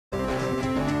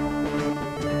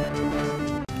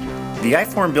The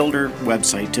iFormBuilder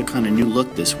website took on a new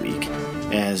look this week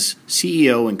as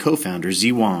CEO and co-founder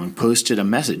Sze Wong posted a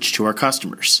message to our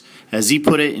customers. As Sze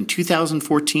put it, in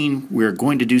 2014, we're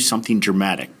going to do something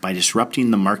dramatic by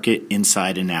disrupting the market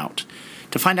inside and out.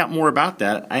 To find out more about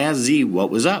that, I asked Sze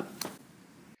what was up.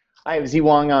 I have Sze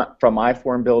Wong from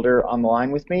iFormBuilder on the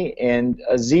line with me, and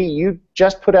Sze, you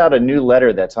just put out a new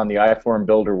letter that's on the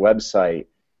iFormBuilder website,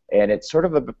 and it's sort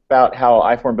of about how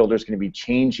iFormBuilder is going to be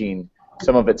changing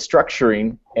some of its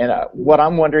structuring, and what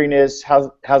I'm wondering is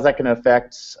how's that going to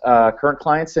affect current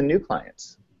clients and new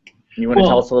clients? You want to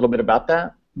tell us a little bit about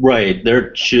that? Right.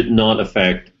 There should not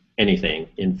affect anything.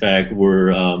 In fact,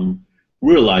 we're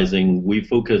realizing we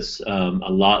focus a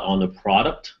lot on the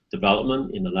product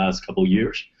development in the last couple of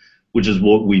years, which is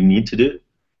what we need to do.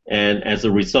 And as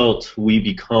a result, we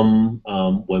become,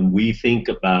 when we think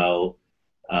about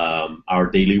our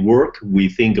daily work, we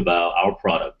think about our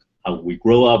product, how we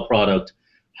grow our product,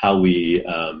 how we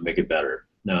make it better.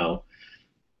 Now,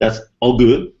 that's all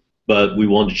good, but we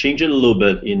want to change it a little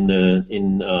bit in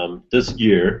this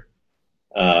year.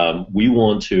 We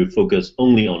want to focus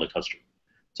only on the customer.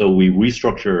 So we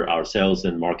restructure our sales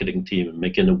and marketing team and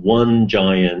make it one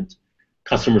giant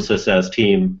customer success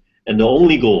team, and the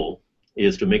only goal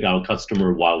is to make our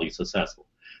customer wildly successful.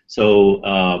 So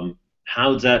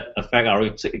how does that affect our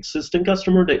existing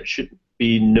customer? There should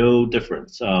be no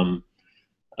difference.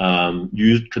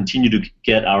 You continue to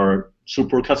get our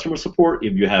super customer support.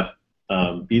 If you have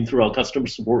been through our customer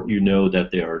support, you know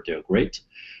that they're great.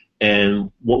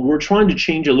 And what we're trying to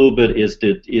change a little bit is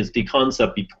the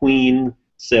concept between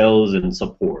sales and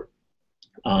support.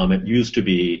 It used to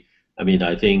be, I mean,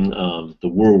 I think the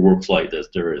world works like this.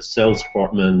 There is a sales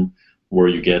department where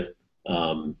you get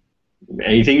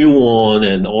anything you want,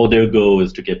 and all their goal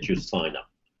is to get you to sign up,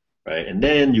 right? And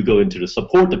then you go into the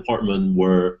support department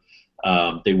where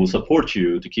they will support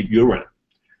you to keep you around.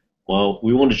 Well,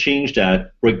 we want to change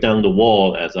that, break down the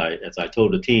wall, as I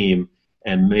told the team,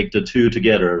 and make the two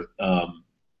together,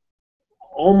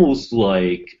 almost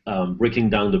like breaking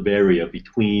down the barrier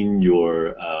between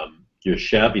your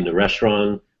chef in the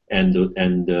restaurant and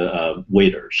the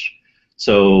waiters,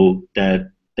 so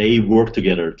that they work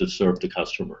together to serve the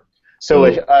customer. So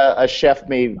a chef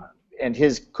may and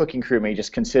his cooking crew may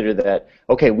just consider that,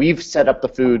 okay, we've set up the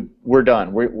food, we're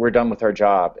done. We're done with our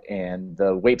job, and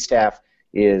the wait staff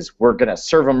is, we're going to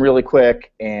serve them really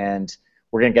quick, and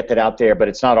we're going to get that out there, but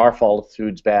it's not our fault if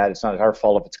food's bad, it's not our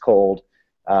fault if it's cold.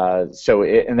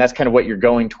 And that's kind of what you're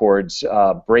going towards,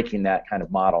 breaking that kind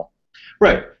of model.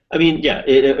 Right. I mean, yeah,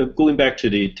 going back to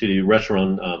the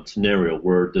restaurant scenario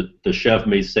where the chef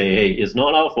may say, hey, it's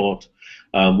not our fault,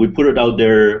 we put it out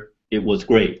there, it was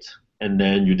great, and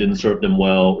then you didn't serve them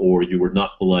well, or you were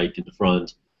not polite in the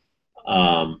front.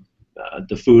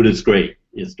 The food is great,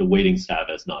 it's the waiting staff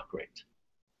that's not great.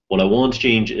 What I want to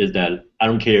change is that I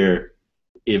don't care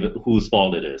whose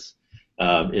fault it is.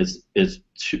 It's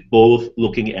both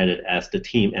looking at it as the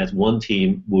team, as one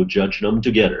team, will judge them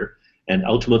together, and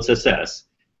ultimate success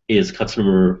is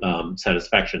customer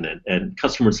satisfaction and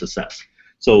customer success.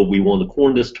 So we want to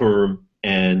coin this term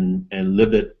and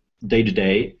live it day to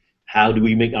day. How do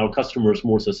we make our customers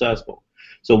more successful?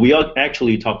 So we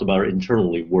actually talked about it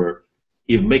internally, where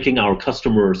if making our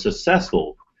customers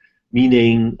successful,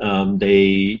 meaning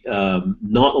they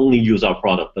not only use our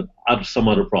product, but some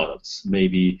other products,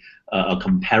 maybe a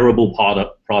comparable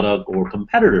product or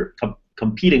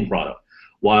competing product,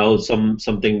 while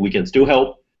something we can still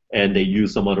help, and they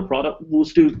use some other product,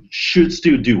 should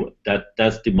still do it.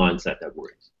 That's the mindset that we're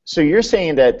in. So you're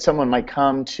saying that someone might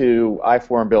come to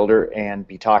iFormBuilder and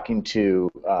be talking to,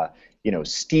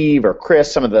 Steve or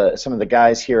Chris, some of the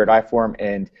guys here at iForm,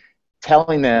 and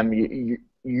telling them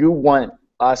you want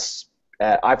us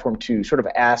at iForm to sort of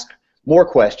ask more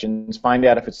questions, find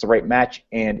out if it's the right match,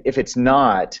 and if it's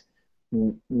not,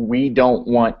 we don't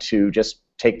want to just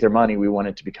take their money. We want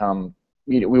it to become,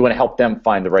 we want to help them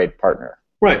find the right partner.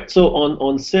 Right. So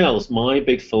on sales, my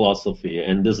big philosophy,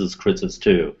 and this is Chris's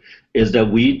too, is that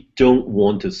we don't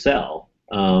want to sell.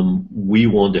 We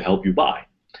want to help you buy.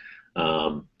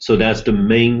 So that's the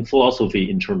main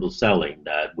philosophy in terms of selling,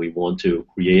 that we want to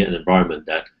create an environment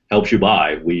that helps you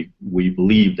buy. We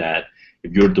believe that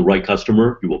if you're the right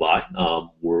customer, you will buy.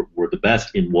 We're the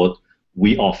best in what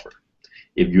we offer.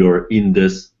 If you're in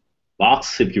this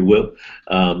box, if you will,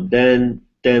 then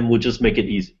we'll just make it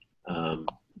easy.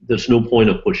 There's no point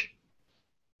of pushing.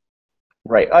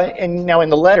 Right. And now in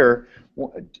the letter,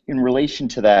 in relation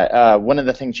to that, one of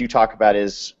the things you talk about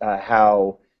is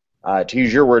how, to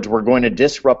use your words, we're going to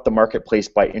disrupt the marketplace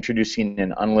by introducing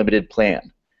an unlimited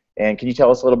plan. And can you tell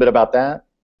us a little bit about that?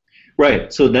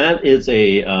 Right. So that is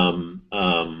a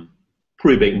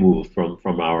pretty big move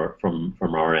from our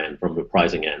end, from the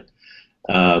pricing end.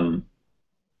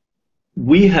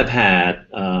 We have had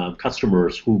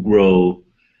customers who grow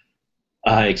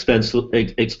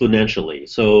exponentially.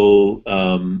 So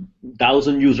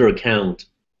 1,000 user account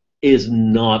is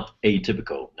not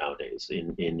atypical nowadays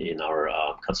in our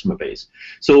customer base.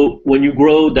 So when you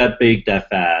grow that big, that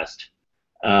fast,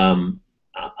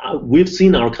 we've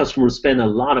seen our customers spend a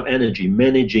lot of energy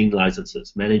managing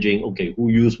licenses, managing, okay, who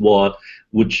use what,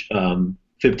 which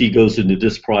 50 goes into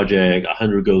this project,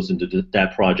 100 goes into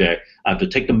that project. I have to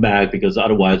take them back because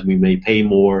otherwise we may pay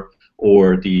more,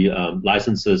 or the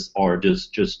licenses are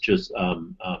just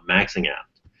maxing out.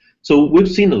 So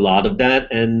we've seen a lot of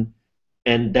that, and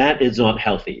that is not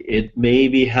healthy. It may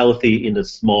be healthy in a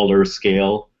smaller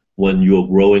scale when you're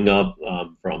growing up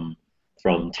from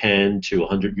 10 to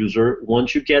 100 user.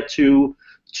 Once you get to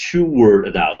toward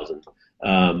 1,000,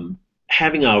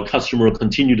 having our customer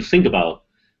continue to think about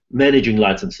managing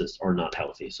licenses are not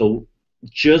healthy. So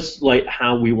just like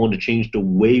how we want to change the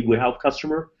way we help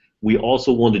customer, we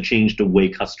also want to change the way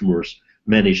customers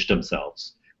manage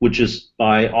themselves, which is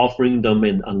by offering them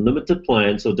an unlimited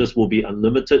plan. So this will be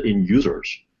unlimited in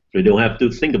users. So you don't have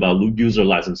to think about user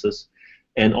licenses,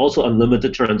 and also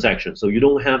unlimited transactions. So you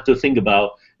don't have to think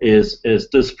about is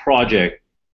this project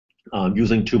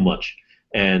using too much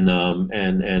and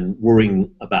worrying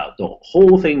about. The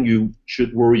whole thing you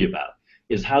should worry about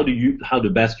is how to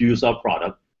best use our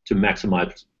product to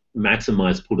maximize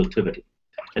productivity,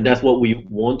 and that's what we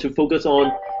want to focus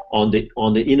on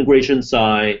the integration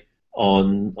side,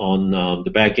 on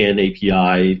the backend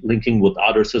API, linking with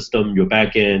other system, your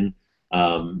backend,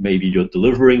 maybe your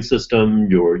delivering system,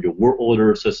 your work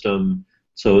order system,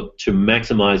 so to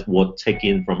maximize what take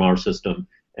in from our system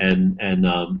and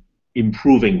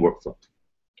improving workflow.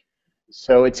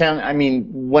 So it sounds. I mean,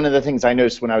 one of the things I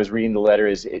noticed when I was reading the letter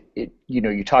is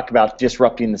you talked about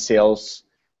disrupting the sales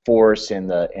force and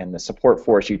the support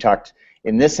force. You talked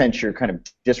in this sense you're kind of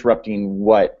disrupting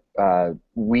what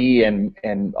we and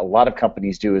a lot of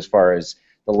companies do as far as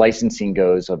the licensing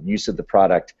goes of use of the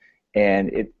product.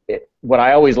 And what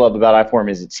I always love about iForm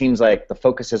is it seems like the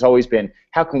focus has always been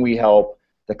how can we help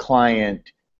the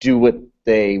client do what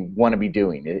they want to be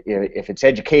doing. If it's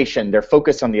education, they're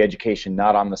focused on the education,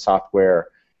 not on the software.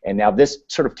 And now this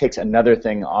sort of takes another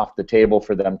thing off the table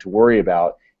for them to worry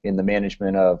about in the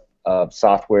management of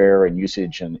software and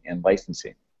usage and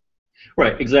licensing.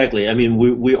 Right, exactly. I mean,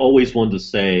 we always want to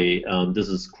say, this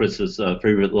is Chris's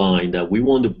favorite line, that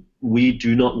we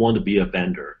do not want to be a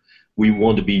vendor. We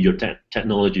want to be your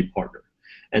technology partner.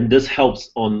 And this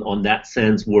helps on that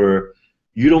sense where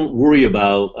you don't worry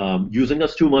about using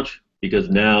us too much, because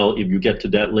now if you get to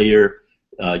that layer,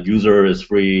 user is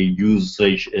free,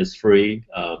 usage is free.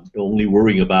 You're only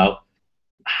worrying about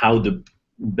how to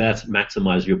best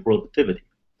maximize your productivity.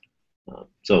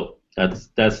 So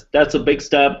that's a big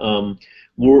step.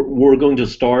 We're going to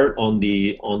start on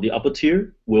the upper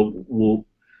tier.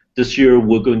 This year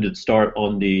we're going to start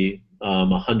on the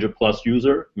 100+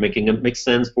 user, making it make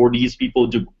sense for these people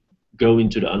to go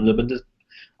into the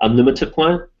unlimited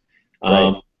plan.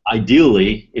 Right.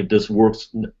 Ideally, if this works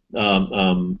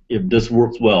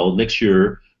well next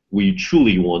year, we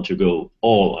truly want to go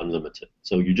all unlimited.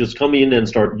 So you just come in and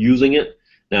start using it.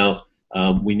 Now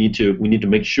we need to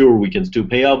make sure we can still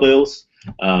pay our bills.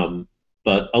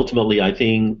 But ultimately, I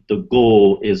think the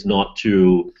goal is not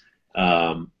to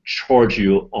charge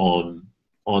you on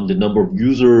the number of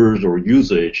users or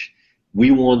usage. We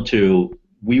want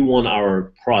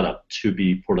our product to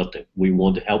be productive. We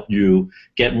want to help you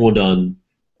get more done,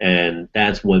 and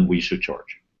that's when we should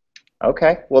charge.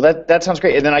 Okay, well that sounds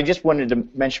great. And then I just wanted to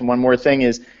mention one more thing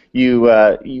is you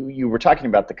were talking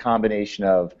about the combination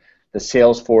of the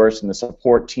sales force and the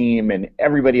support team and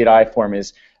everybody at iForm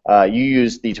is you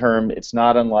use the term, it's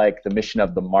not unlike the mission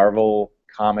of the Marvel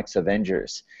Comics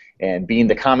Avengers. And being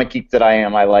the comic geek that I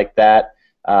am, I like that.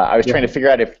 I was trying to figure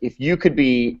out if you could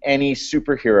be any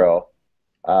superhero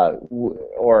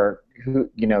or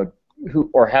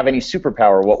or have any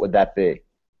superpower, what would that be?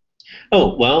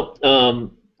 Oh, well,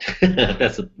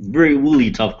 that's a very really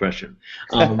tough question.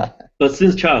 But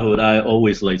since childhood, I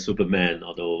always liked Superman,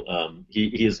 although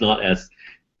he is not as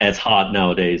hot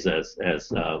nowadays as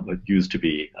it used to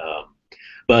be.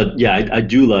 But yeah, I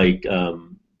do like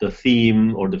the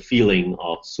theme or the feeling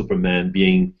of Superman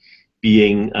being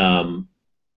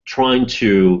trying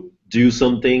to do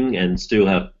something and still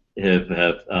have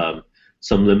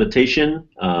some limitation.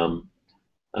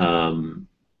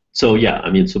 So yeah, I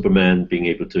mean, Superman being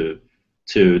able to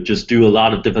just do a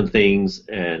lot of different things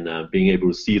and being able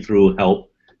to see through,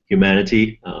 help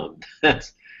humanity.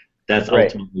 That's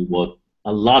Right. ultimately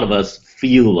a lot of us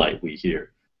feel like we're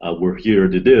here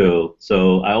to do.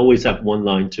 So I always have one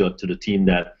line to the team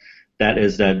that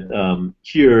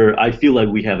here I feel like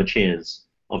we have a chance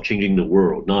of changing the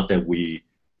world. Not that we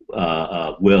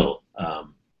will,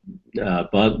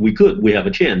 but we have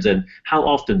a chance. And how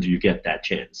often do you get that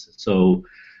chance? So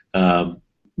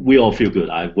we all feel good.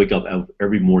 I wake up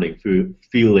every morning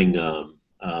feeling,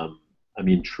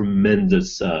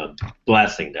 tremendous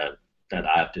blessing that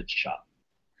I have to shop.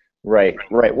 Right.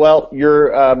 Well,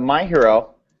 you're my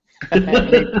hero.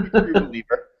 True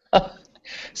believer.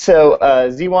 So,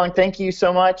 Sze Wong, thank you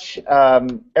so much.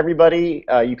 Everybody,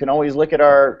 you can always look at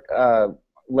our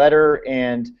letter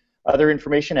and other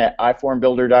information at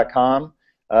iFormBuilder.com.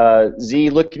 Z,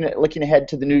 looking ahead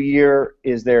to the new year,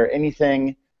 is there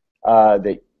anything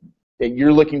that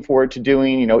you're looking forward to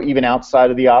doing? Even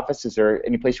outside of the office, is there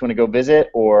any place you want to go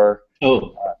visit or?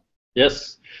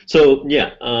 Yes. So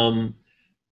yeah.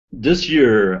 This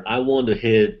year, I want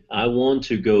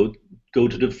to go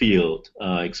to the field,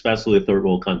 especially third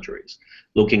world countries,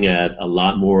 looking at a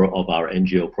lot more of our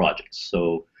NGO projects.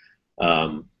 So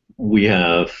we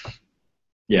have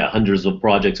hundreds of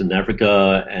projects in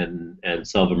Africa and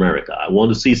South America. I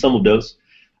want to see some of those.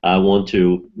 I want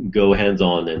to go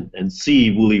hands-on and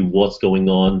see really what's going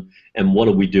on and what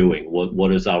are we doing,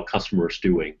 what is our customers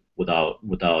doing with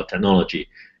our technology,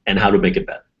 and how to make it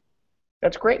better.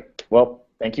 That's great. Well,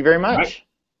 thank you very much. Right.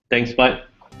 Thanks. Bye.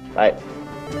 Bye.